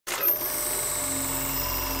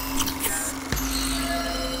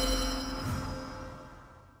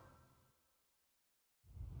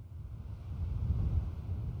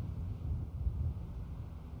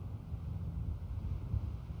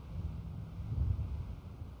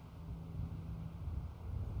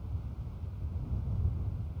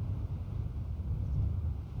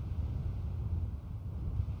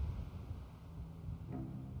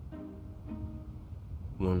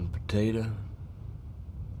1 potato,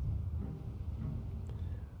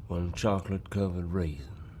 1 chocolate-covered raisin.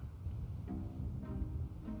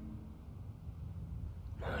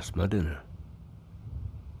 That's my dinner.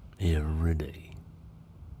 Every day.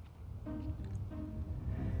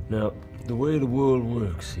 Now, the way the world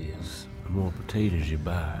works is, the more potatoes you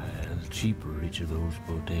buy, the cheaper each of those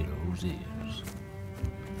potatoes is.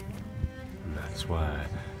 And that's why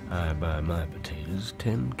I buy my potatoes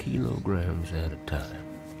 10 kilograms at a time.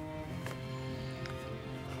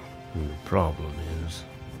 And the problem is,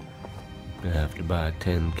 I have to buy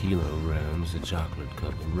 10 kilograms of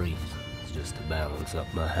chocolate-covered raisins just to balance up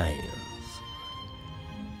my hands.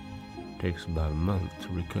 Takes about a month to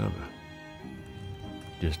recover.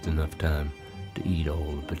 Just enough time to eat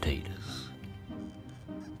all the potatoes.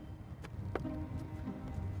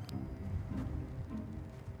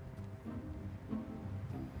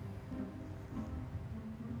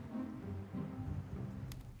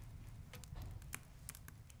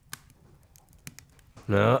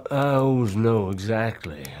 Now, I always know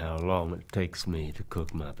exactly how long it takes me to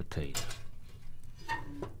cook my potatoes.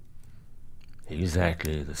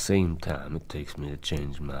 Exactly the same time it takes me to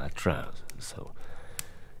change my trousers, so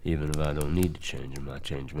even if I don't need to change them, I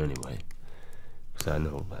change them anyway. Because I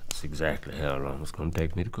know that's exactly how long it's going to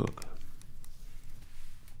take me to cook.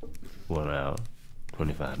 1 hour,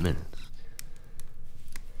 25 minutes.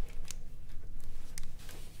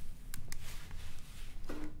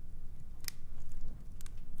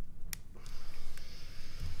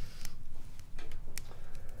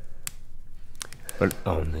 But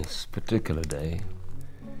on this particular day,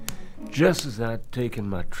 just as I'd taken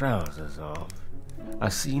my trousers off, I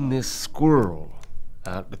seen this squirrel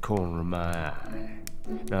out the corner of my eye.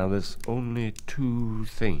 Now, there's only 2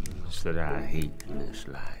 things that I hate in this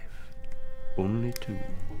life. Only 2.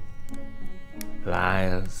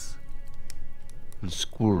 Liars and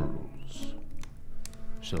squirrels.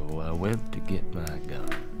 So I went to get my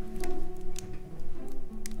gun.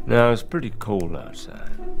 Now, it's pretty cold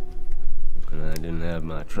outside, and I didn't have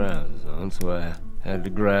my trousers on, so I had to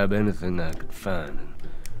grab anything I could find and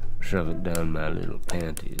shove it down my little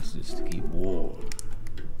panties just to keep warm.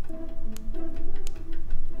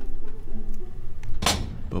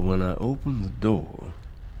 But when I opened the door,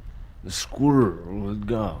 the squirrel had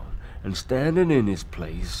gone, and standing in his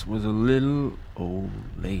place was a little old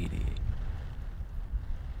lady.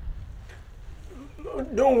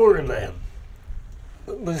 Don't worry, ma'am.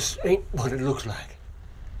 This ain't what it looks like.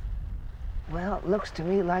 Well, it looks to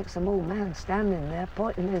me like some old man standing there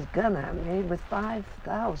pointing his gun at me with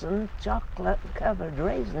 5,000 chocolate-covered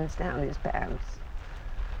raisins down his pants.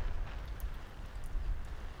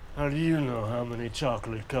 How do you know how many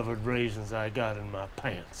chocolate-covered raisins I got in my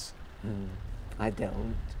pants? I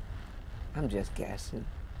don't. I'm just guessing.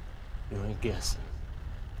 You ain't guessing.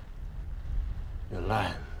 You're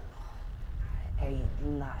lying. I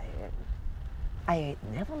ain't lying. I ain't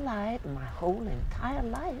never lied in my whole entire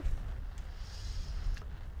life.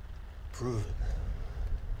 Prove it.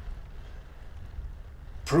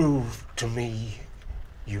 Prove to me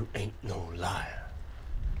you ain't no liar.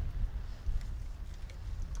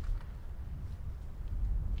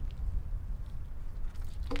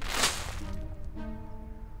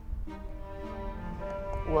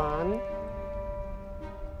 One,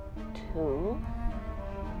 2,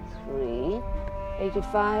 3,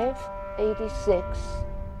 85, 86,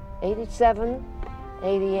 87,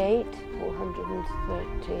 88,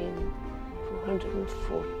 413,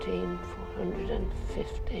 414,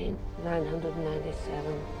 415,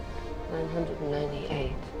 997,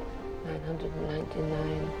 998,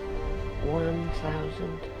 999,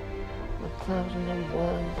 1,000,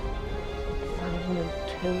 1,001,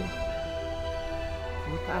 1,002,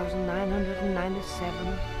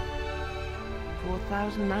 4,997,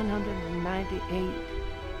 4,998,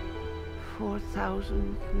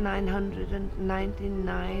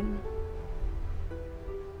 4,999.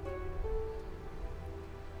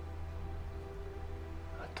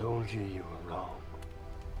 I told you you were wrong.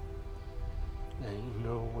 There ain't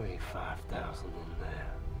no way 5,000 in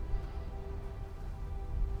there.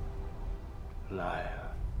 Liar.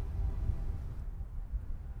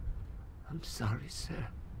 I'm sorry, sir.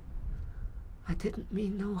 I didn't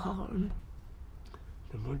mean no harm.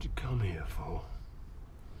 Then what'd you come here for?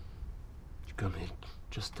 Did you come here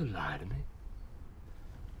just to lie to me?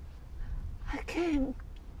 I came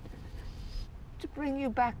to bring you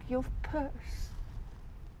back your purse.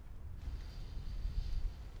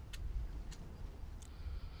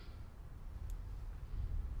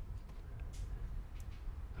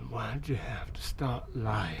 And why'd you have to start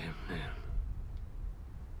lying then?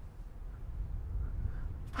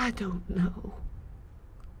 I don't know.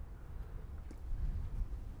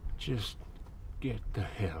 Just get the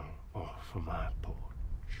hell off of my porch.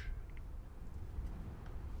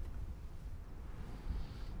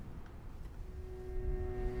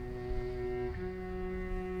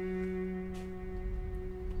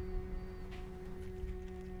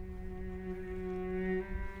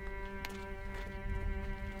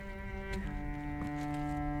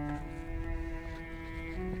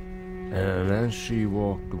 And as she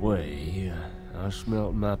walked away, I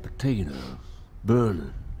smelt my potatoes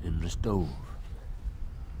burning in the stove.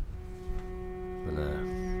 But I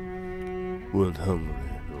wasn't hungry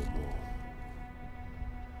no more.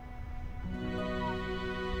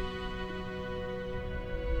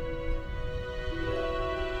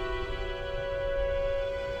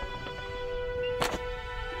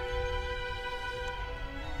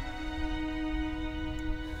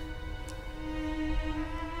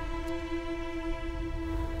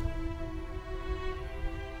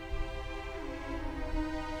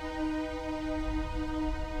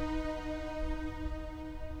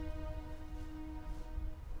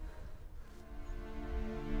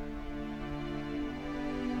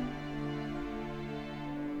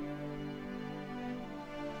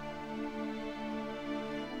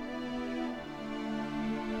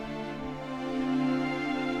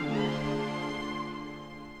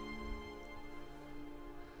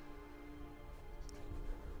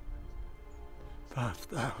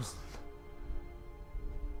 $5,000.